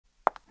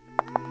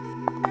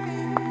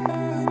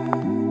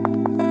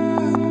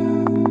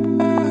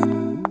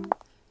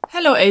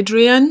Hello,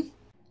 Adrian.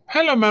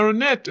 Hello,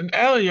 Marinette and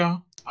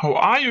Alaya. How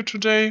are you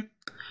today?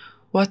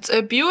 What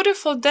a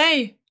beautiful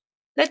day.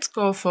 Let's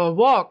go for a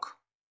walk.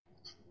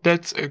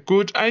 That's a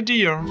good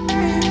idea.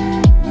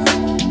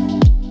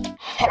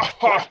 Ha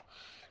ha!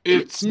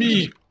 It's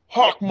me,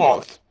 Hawk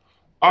Moth.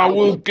 I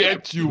will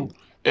get you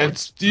and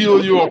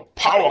steal your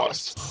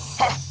powers.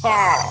 Ha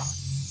ha!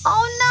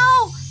 Oh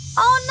no!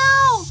 Oh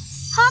no!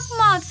 Hawk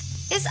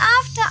Moth is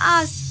after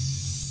us.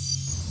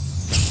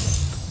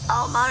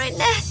 Oh,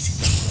 Marinette!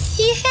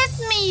 He hit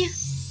me!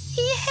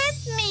 He hit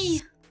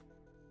me!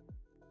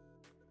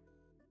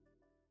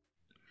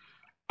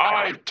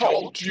 I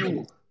told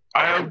you,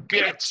 I'll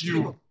get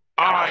you.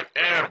 I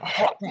am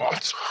Hawk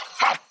Moth.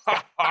 Ha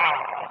ha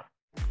ha!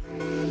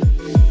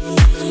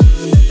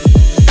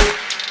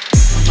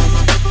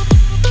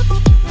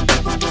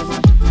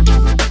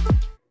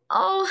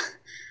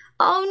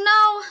 Oh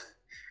no!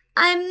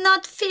 I'm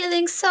not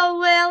feeling so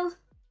well.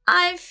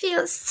 I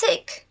feel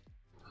sick.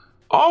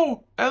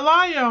 Oh,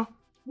 Alaya,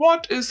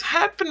 what is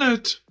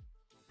happening?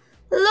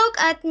 Look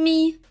at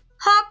me.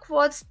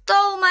 Hawkwood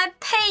stole my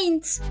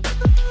paints.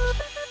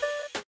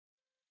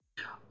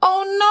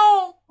 Oh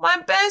no,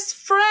 my best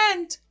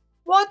friend.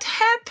 What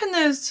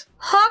happened?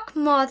 Hawk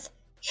Moth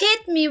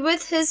hit me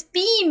with his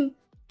beam,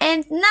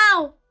 and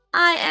now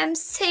I am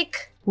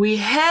sick. We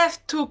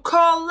have to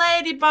call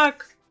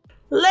Ladybug.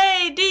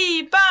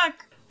 Ladybug!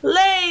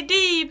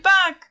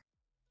 Ladybug!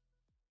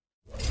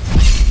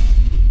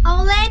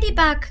 Oh,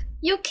 Ladybug,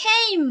 you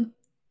came.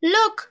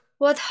 Look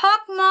what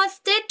Hawk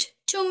Moth did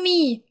to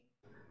me.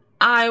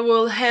 I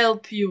will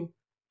help you.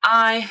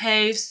 I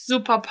have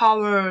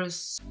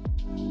superpowers.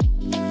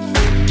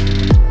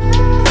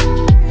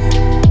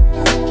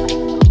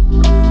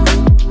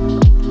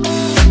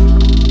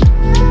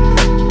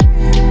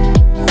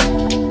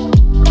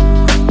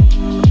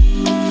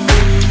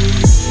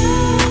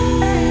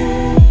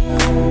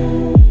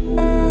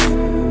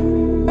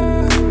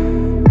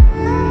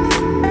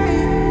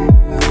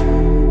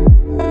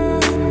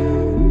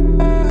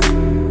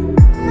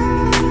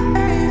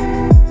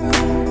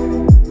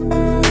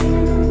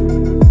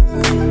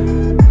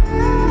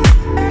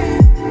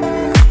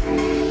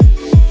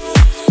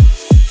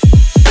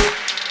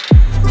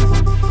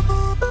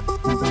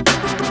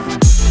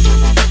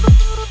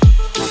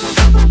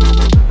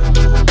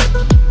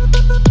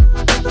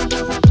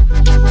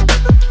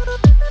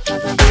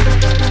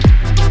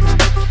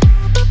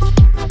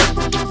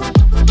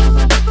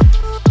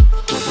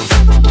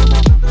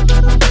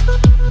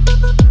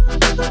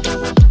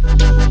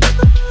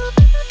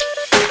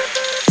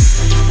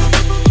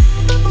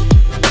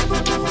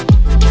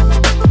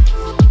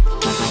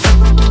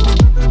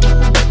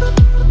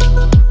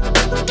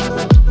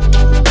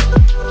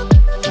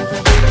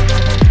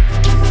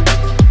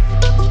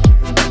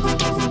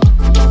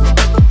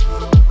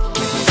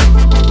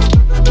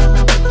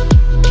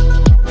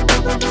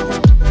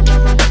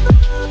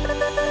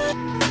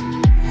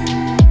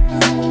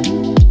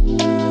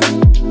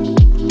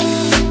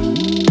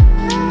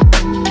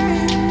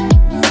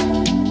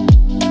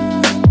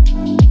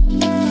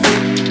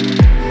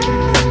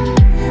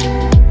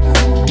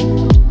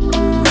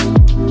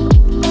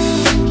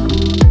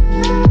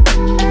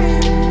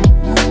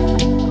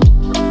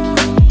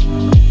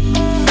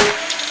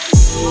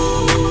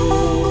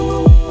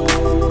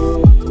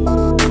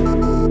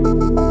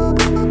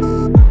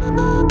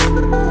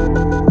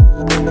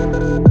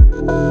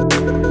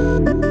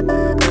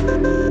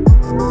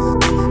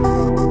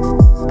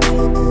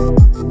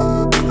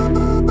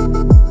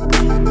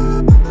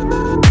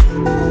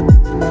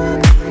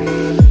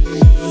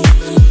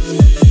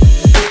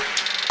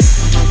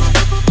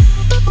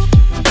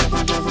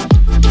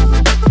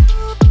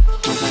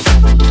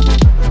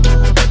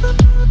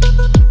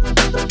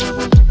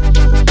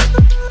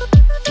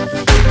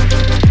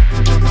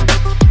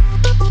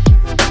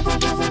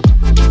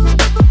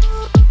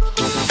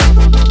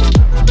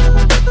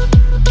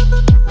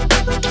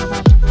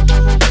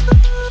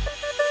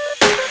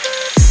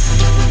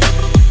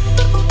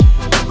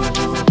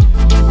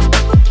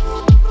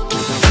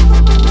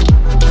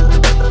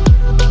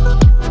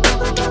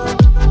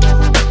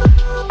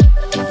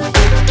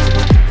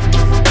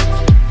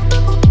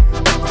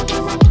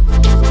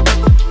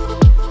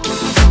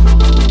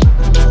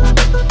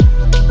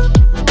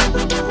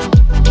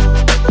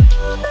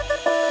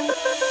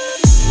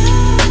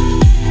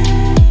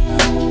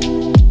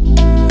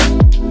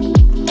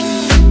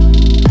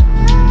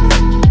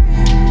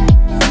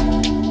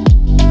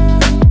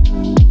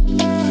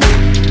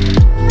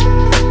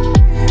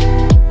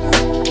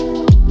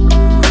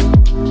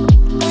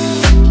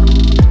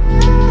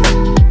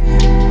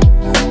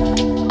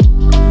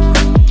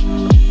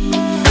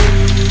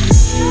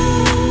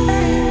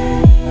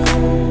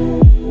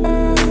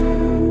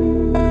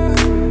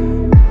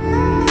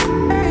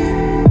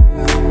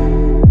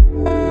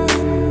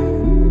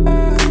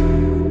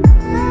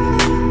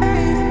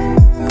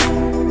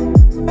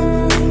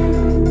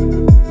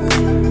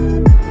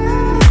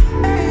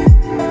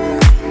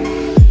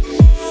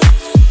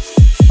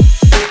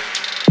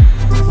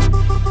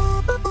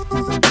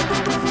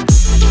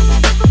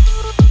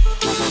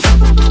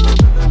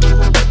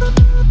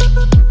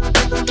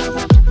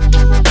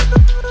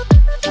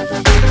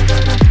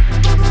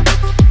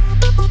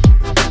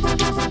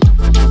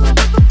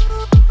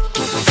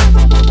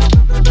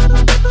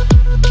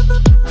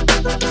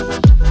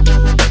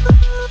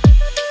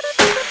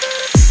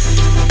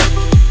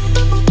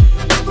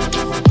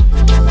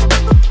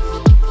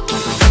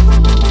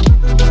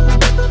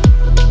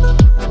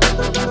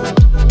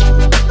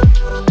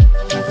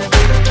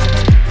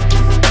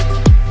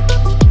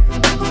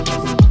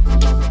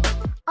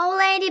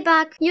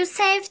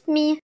 saved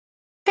me.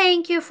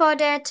 Thank you for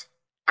that.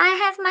 I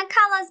have my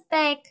colors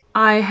back.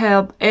 I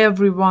help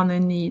everyone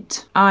in need.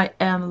 I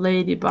am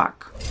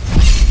Ladybug.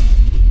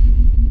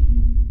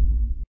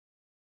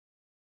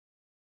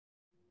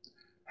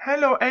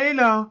 Hello,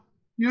 Ayla.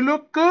 You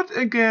look good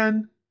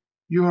again.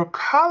 Your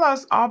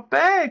colors are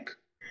back.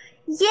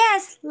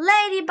 Yes,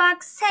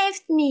 Ladybug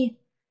saved me.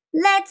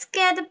 Let's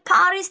get the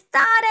party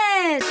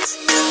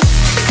started.